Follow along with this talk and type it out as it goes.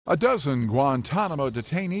A dozen Guantanamo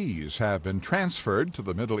detainees have been transferred to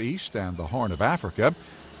the Middle East and the Horn of Africa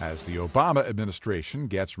as the Obama administration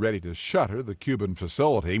gets ready to shutter the Cuban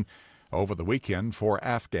facility. Over the weekend, 4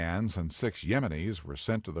 Afghans and 6 Yemenis were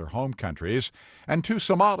sent to their home countries, and 2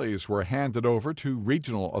 Somalis were handed over to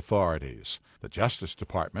regional authorities. The Justice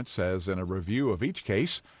Department says in a review of each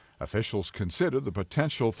case, officials consider the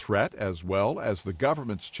potential threat as well as the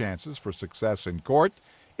government's chances for success in court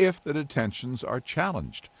if the detentions are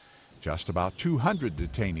challenged. Just about 200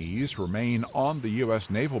 detainees remain on the U.S.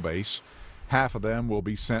 naval base. Half of them will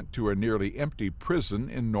be sent to a nearly empty prison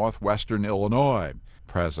in northwestern Illinois.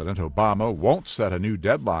 President Obama won't set a new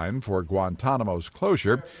deadline for Guantanamo's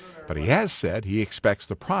closure, but he has said he expects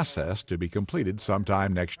the process to be completed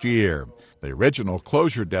sometime next year. The original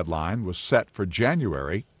closure deadline was set for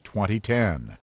January 2010.